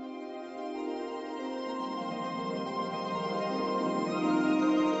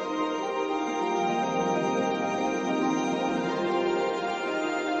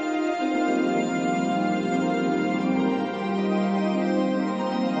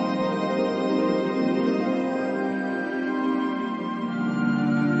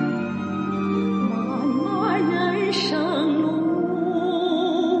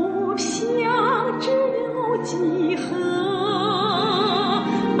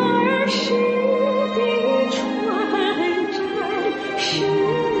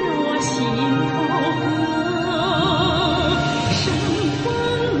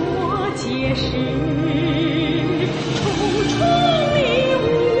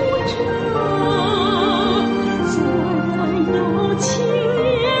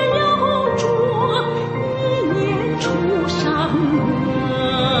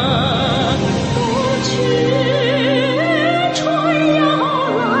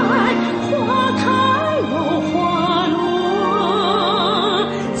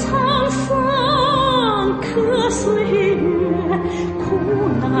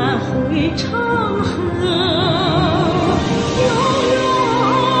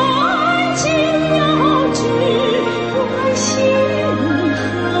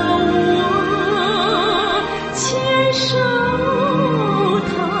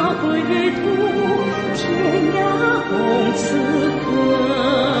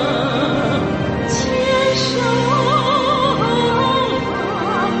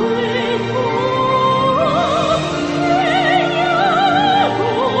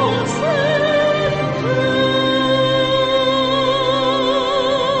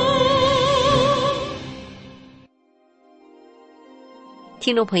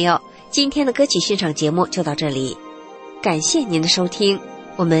听众朋友，今天的歌曲欣赏节目就到这里，感谢您的收听，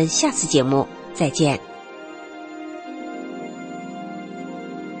我们下次节目再见。